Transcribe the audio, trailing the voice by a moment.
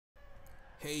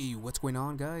Hey, what's going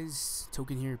on, guys?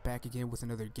 Token here, back again with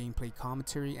another gameplay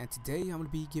commentary, and today I'm going to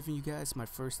be giving you guys my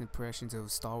first impressions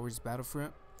of Star Wars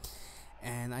Battlefront.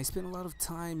 And I spent a lot of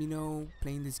time,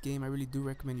 playing this game. I really do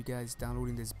recommend you guys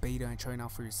downloading this beta and trying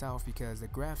out for yourself, because the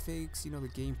graphics, the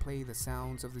gameplay, the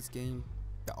sounds of this game,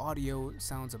 the audio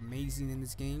sounds amazing in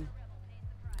this game.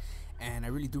 And I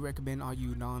really do recommend all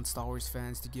you non-Star Wars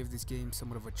fans to give this game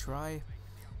somewhat of a try,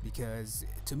 because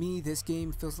to me this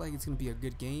game feels like it's going to be a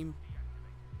good game.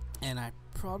 And I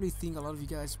probably think a lot of you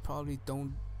guys probably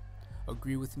don't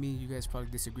agree with me. You guys probably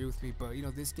disagree with me, but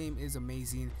this game is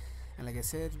amazing. And like I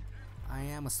said, I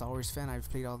am a Star Wars fan. I've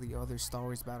played all the other Star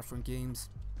Wars Battlefront games,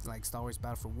 like Star Wars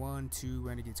Battlefront 1, 2,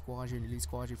 Renegade Squadron, Elite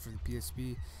Squadron for the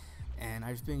PSP. And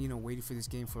I've been waiting for this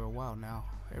game for a while now,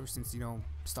 ever since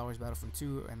Star Wars Battlefront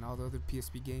 2 and all the other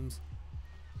PSP games.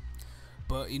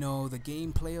 But the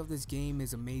gameplay of this game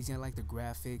is amazing. I like the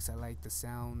graphics, I like the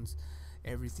sounds,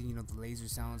 everything. The laser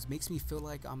sounds makes me feel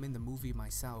like I'm in the movie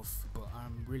myself, but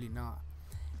I'm really not.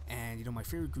 And my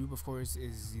favorite group, of course,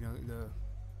 is the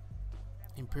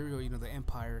Imperial, the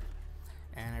Empire.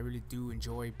 And I really do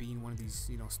enjoy being one of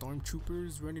these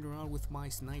stormtroopers, running around with my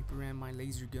sniper and my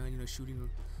laser gun, shooting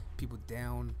people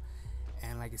down.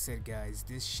 And like I said, guys,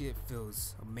 this shit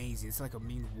feels amazing. It's like a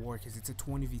mean war, because it's a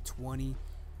 20v20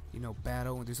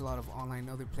 battle, and there's a lot of online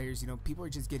other players. People are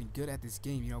just getting good at this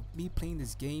game. Me playing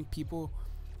this game, people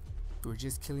were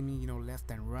just killing me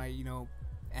left and right.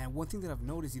 And one thing that I've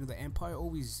noticed, the Empire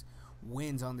always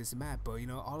wins on this map, but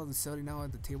all of a sudden now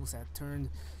the tables have turned.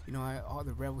 All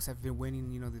the rebels have been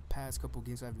winning the past couple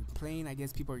games I've been playing. I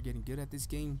guess people are getting good at this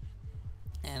game,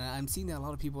 and I'm seeing that a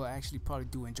lot of people actually probably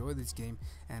do enjoy this game.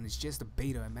 And it's just a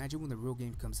beta. Imagine when the real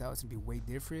game comes out, it's gonna be way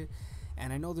different.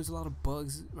 And I know there's a lot of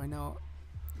bugs right now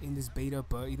in this beta,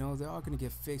 but they're all gonna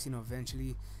get fixed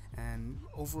eventually. And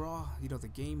overall, the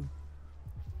game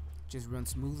just runs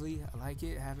smoothly. I like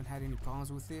it. I haven't had any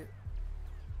problems with it,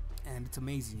 and it's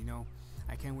amazing.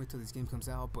 I can't wait till this game comes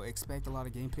out, but expect a lot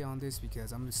of gameplay on this,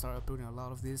 because I'm gonna start uploading a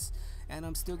lot of this. And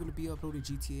I'm still gonna be uploading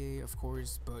GTA, of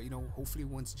course, but hopefully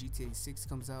once GTA 6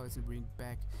 comes out, it's gonna bring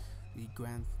back the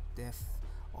Grand Theft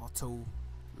Auto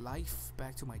life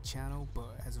back to my channel.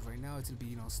 But as of right now, it's gonna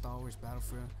be Star Wars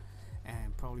Battlefront,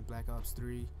 and probably Black Ops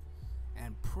 3,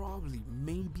 and probably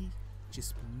maybe,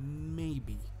 just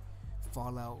maybe,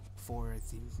 Fallout 4, I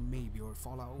think, maybe, or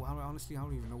Fallout. Well, honestly, I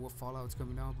don't even know what Fallout's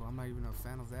coming out, but I'm not even a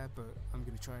fan of that, but I'm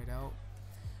gonna try it out.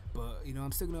 But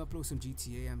I'm still gonna upload some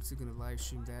GTA. I'm still gonna live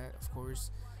stream that, of course.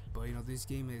 But this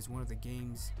game is one of the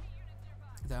games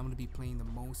that I'm gonna be playing the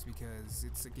most, because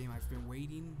it's a game I've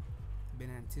been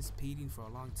anticipating for a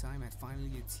long time, and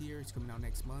finally it's here. It's coming out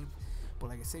next month. But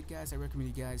like I said, guys, I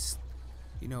recommend you guys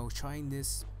trying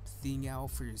this thing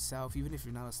out for yourself. Even if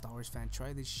you're not a Star Wars fan,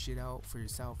 try this shit out for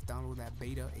yourself. Download that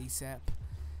beta ASAP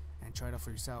and try it out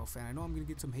for yourself. And I know I'm gonna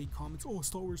get some hate comments, oh,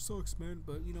 Star Wars sucks, man,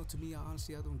 but to me,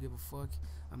 honestly, I don't give a fuck.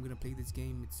 I'm gonna play this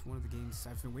game. It's one of the games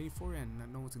I've been waiting for, and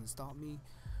no one's gonna stop me.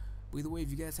 But either way,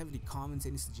 if you guys have any comments,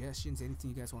 any suggestions,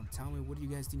 anything you guys want to tell me, what do you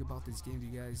guys think about this game? Do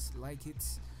you guys like it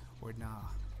or nah?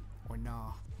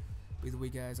 But either way,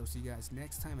 guys, I'll see you guys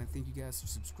next time, and thank you guys for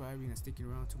subscribing and sticking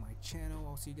around to my channel.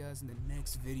 I'll see you guys in the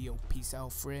next video. Peace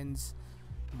out, friends.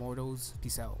 Mortals,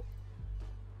 peace out.